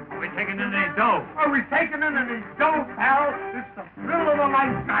 Are we taking in any dough? Are we taking in any dough, pal? It's the thrill of a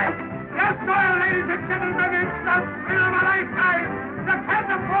lifetime. Yes, sir, ladies and gentlemen, it's the thrill of a lifetime. You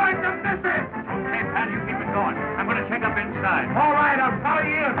can't afford to miss it. Okay, pal, you keep it going. I'm going to check up inside. All right, I'll follow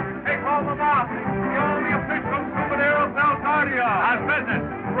you in. Take all the off. The only official souvenir of Bulgaria. How's business?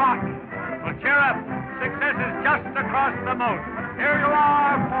 Rock. Well, cheer up. Success is just across the moat. Here you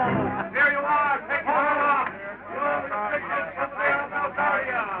are, folks. Here you are. Take all the off. The only official souvenir of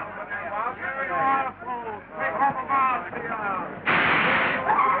Bulgaria. Here you are, folks. Take all the off here.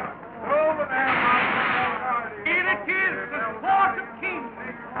 Over there, Bulgaria. Here it is, the sword of kings.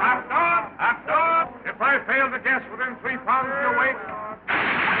 After. If I fail to guess within 3 pounds of your weight.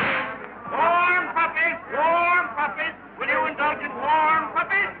 Warm puppies. Will you indulge in warm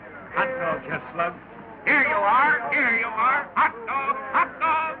puppies? Hot dog, you slug. Here you are. Hot dog.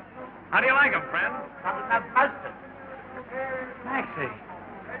 How do you like 'em, friend? Something of mustard. Maxie,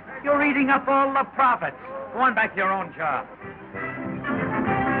 you're eating up all the profits. Go on back to your own job.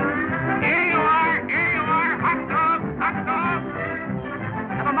 Here you are. Hot dog.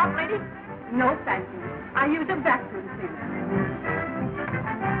 Have a mop, lady? No, thank you. I use a vacuum cleaner.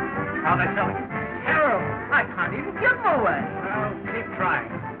 How they selling? Terrible. I can't even give them away. Well, keep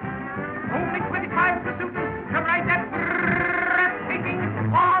trying. Only 25 pursuiters to ride that breathtaking,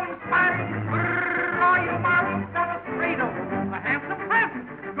 awe-inspiring Royal Marble Demonstrator. A handsome present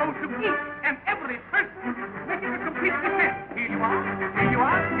goes to each and every person, making a complete success. Here you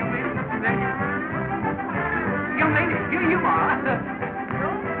are, young lady. There you are. Young lady, here you are.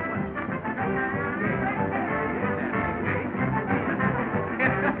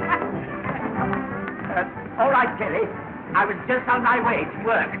 All right, Kelly. I was just on my way to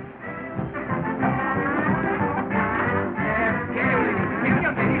work.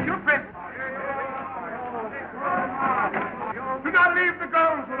 leave the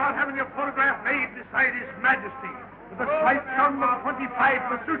girls without having your photograph made beside His Majesty with a slight sum of 25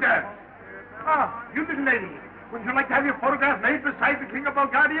 pasutas. Ah, you little lady, would you like to have your photograph made beside the King of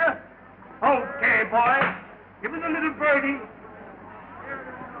Bulgaria? Okay, boy. Give me the little birdie.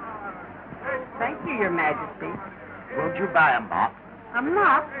 Thank you, Your Majesty. Won't you buy a mop? A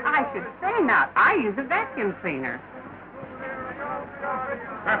mop? I should say not. I use a vacuum cleaner.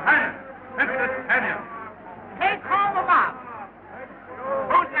 Her Highness, Princess Tanya. Take home a mop.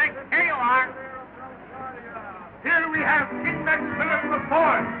 Who's next? Here you are. Here we have King Maxine IV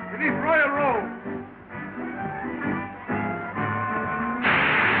in his royal robe.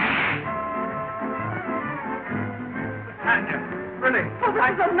 Tanya, really? Oh, this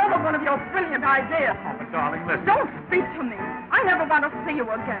is another one of your brilliant ideas. Oh, but darling, listen. Don't speak to me. I never want to see you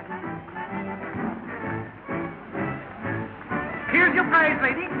again. Here's your prize,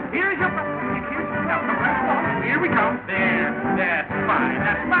 lady. Here's your prize. Here we come. That's fine.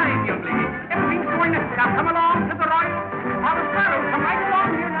 That's fine, young lady. Everything's going to... Now, come along to the Royal Father Sparrow. Come right along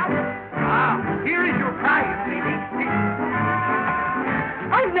here now. Ah, here is your prize, lady.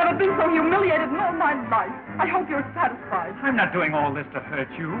 I've never been so humiliated in all my life. I hope you're satisfied. I'm not doing all this to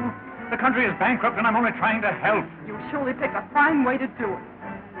hurt you. The country is bankrupt, and I'm only trying to help. You surely picked a fine way to do it.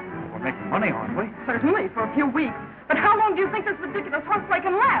 We're making money, aren't we? Certainly, for a few weeks. But how long do you think this ridiculous horseplay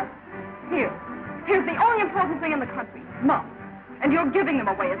can last? Here's the only important thing in the country, muff. And you're giving them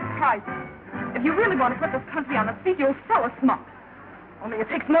away as prizes. If you really want to put this country on its feet, you'll sell us muff. Only it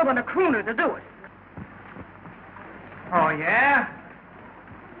takes more than a crooner to do it. Oh, yeah?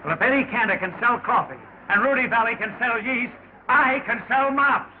 Well, if Eddie Cantor can sell coffee, and Rudy Valley can sell yeast, I can sell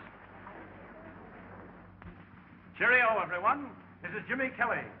mops. Cheerio, everyone. This is Jimmy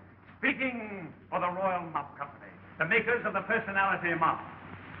Kelly, speaking for the Royal Mop Company, the makers of the Personality Mop.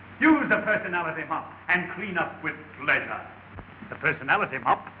 Use the Personality Mop and clean up with pleasure. The Personality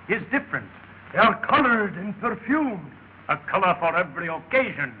Mop is different. They are colored and perfumed. A color for every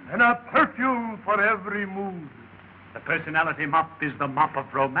occasion. And a perfume for every mood. The Personality Mop is the mop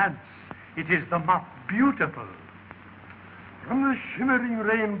of romance. It is the mop beautiful. From the shimmering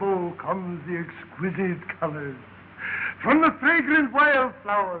rainbow comes the exquisite colors. From the fragrant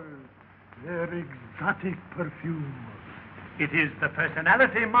wildflowers, their exotic perfume. It is the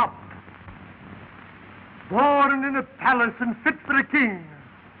Personality Mop. Born in a palace and fit for a king.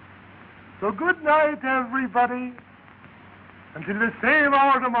 So good night, everybody. Until the same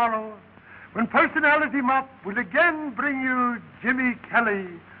hour tomorrow, when Personality Mop will again bring you Jimmy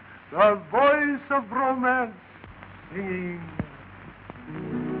Kelly, the voice of romance, singing.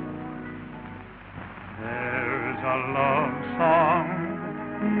 There's a love song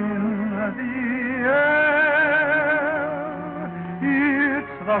in the air.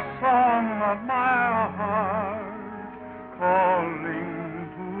 It's the song of my heart calling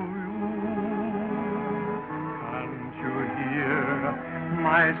to you. Can't you hear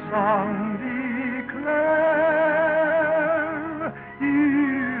my song declare?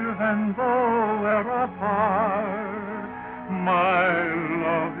 Even though we're apart, my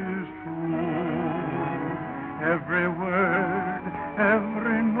love is true. Every word,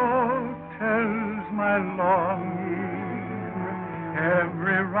 every note tells my longing.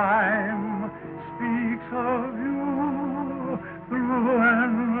 Every rhyme speaks of you through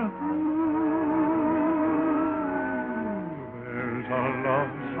and through. There's a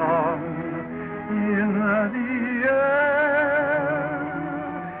love song in the air.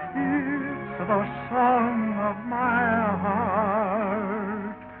 It's the song of my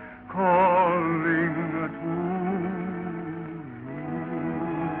heart calling to you.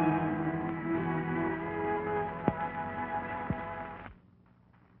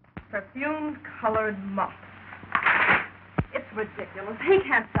 Perfumed colored muff. It's ridiculous. He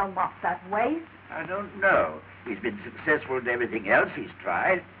can't sell muff that way. I don't know. He's been successful in everything else he's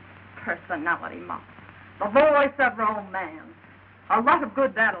tried. Personality muff. The voice of romance. A lot of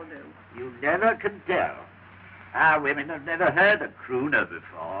good that'll do. You never can tell. Our women have never heard a crooner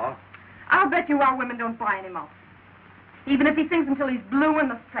before. I'll bet you our women don't buy any muff. Even if he sings until he's blue in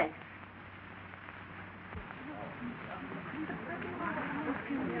the face.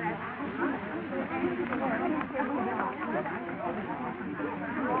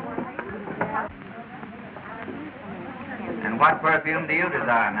 And what perfume do you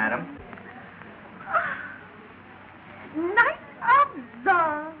desire, madam? Night of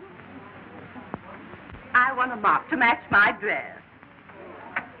love. I want a mop to match my dress.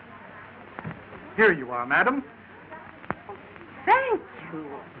 Here you are, madam. Thank you.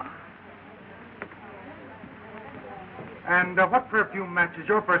 And what perfume matches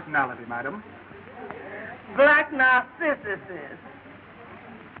your personality, madam? Black narcissuses.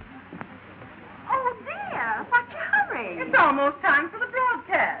 Oh, dear. What's your hurry? It's almost time for the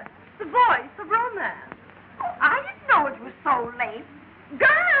broadcast. The voice of romance. Oh, I didn't know it was so late.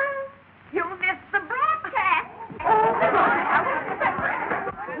 Girls, you missed the broadcast. Oh,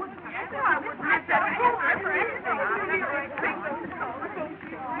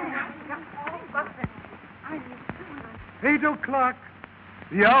 Eight o'clock,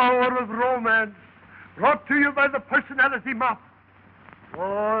 the hour of romance, brought to you by the personality mop.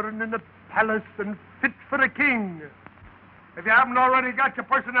 Born in the palace and fit for a king. If you haven't already got your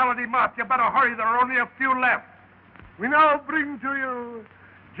personality mop, you better hurry. There are only a few left. We now bring to you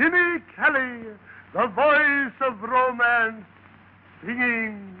Jimmy Kelly, the voice of romance,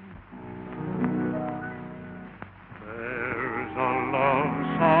 singing. There's a love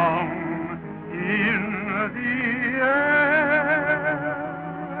song in the air.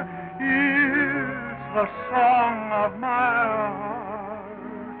 It's the song of my heart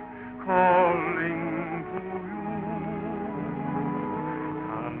calling to you.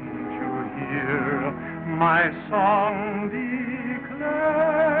 Can't you hear my song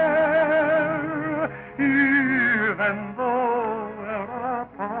declare? Even though we're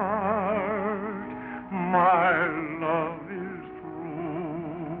apart, my love is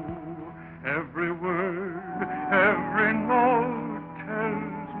true. Every word, every note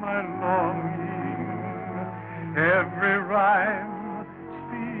tells my longing. Every rhyme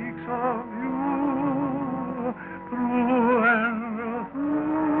speaks of you through and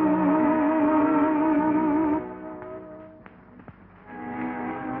through.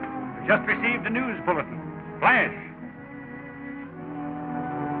 Just received a news bulletin. Flash.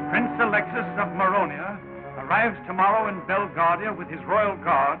 Prince Alexis of Maronia arrives tomorrow in Bulgaria with his royal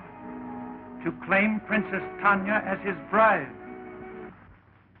guard to claim Princess Tanya as his bride.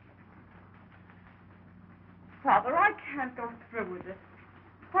 Father, I can't go through with it.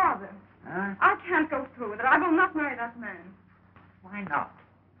 Father, Huh? I can't go through with it. I will not marry that man. Why not?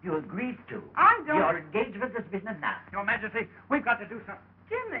 You agreed to. I don't... Your engagement has been announced. Your Majesty, we've got to do something.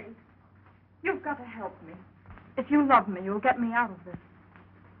 Jimmy, you've got to help me. If you love me, you'll get me out of this.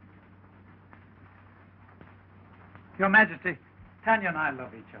 Your Majesty, Tanya and I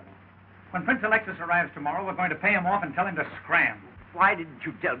love each other. When Prince Alexis arrives tomorrow, we're going to pay him off and tell him to scram. Why didn't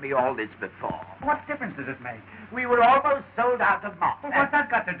you tell me all this before? What difference does it make? We were almost sold out of mops. Well, what's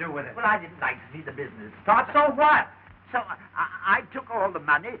that got to do with it? Well, I didn't like to see the business start, so what? So I took all the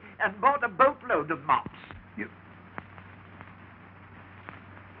money and bought a boatload of mops.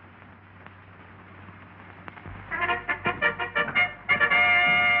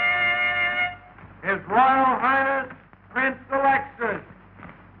 His Royal Highness, Prince Alexis.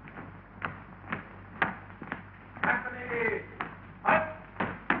 Anthony! Up!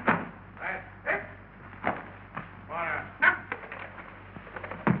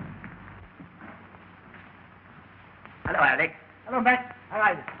 Hello, Alex. Hello, Max. How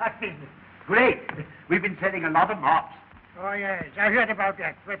are you? How's business? Great. We've been selling a lot of mops. Oh, yes, I heard about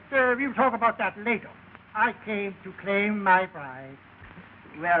that, but we'll talk about that later. I came to claim my bride.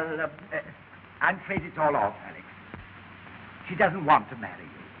 Well, I'm afraid it's all off, Alex. She doesn't want to marry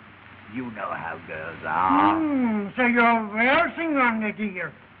you. You know how girls are. So you're waltzing on me,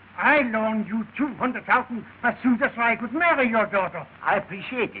 dear. I loaned you 200,000 as soon as I could marry your daughter. I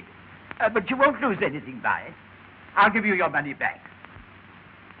appreciate it. But you won't lose anything by it. I'll give you your money back.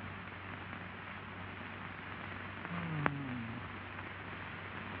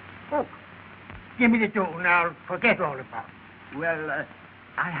 Oh, give me the dough and I'll forget all about it. Well,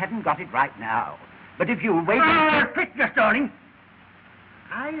 I hadn't got it right now. But if you wait... Quickness, darling.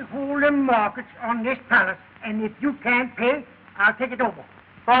 I hold the mortgage on this palace, and if you can't pay, I'll take it over.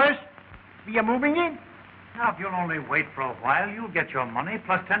 Boris, we are moving in. Now, if you'll only wait for a while, you'll get your money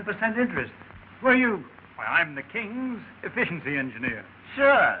plus 10% interest. Who are you? Why, I'm the king's efficiency engineer.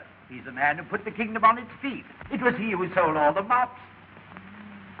 Sure. He's the man who put the kingdom on its feet. It was he who sold all the mops.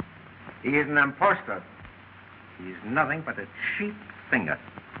 He is an impostor. He's nothing but a cheap singer.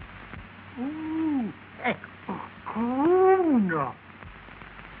 Ooh, crooner.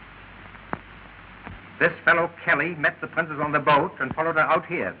 This fellow Kelly met the princess on the boat and followed her out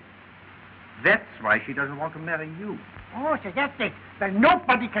here. That's why she doesn't want to marry you. Oh, so that's it. Well,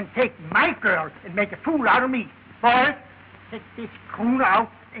 nobody can take my girl and make a fool out of me. Boys, take this crooner out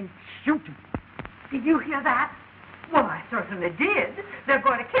and shoot him. Did you hear that? Well, I certainly did. They're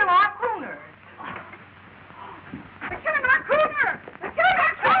going to kill our crooners. They're killing our crooners! They're killing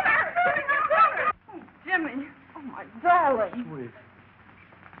our crooners! They're killing our crooners! Oh, Jimmy. Oh, my darling. Sweet.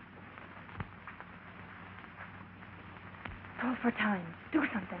 It's all for time. Do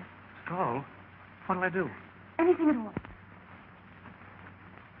something. Skull? What'll I do? Anything at all.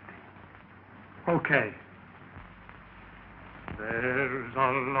 Okay. There's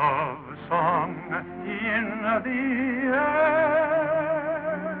a love song in the air.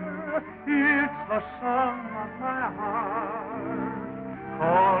 It's the song of my heart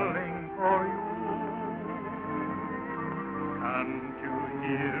calling for you. Can't you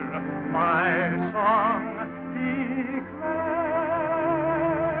hear my song?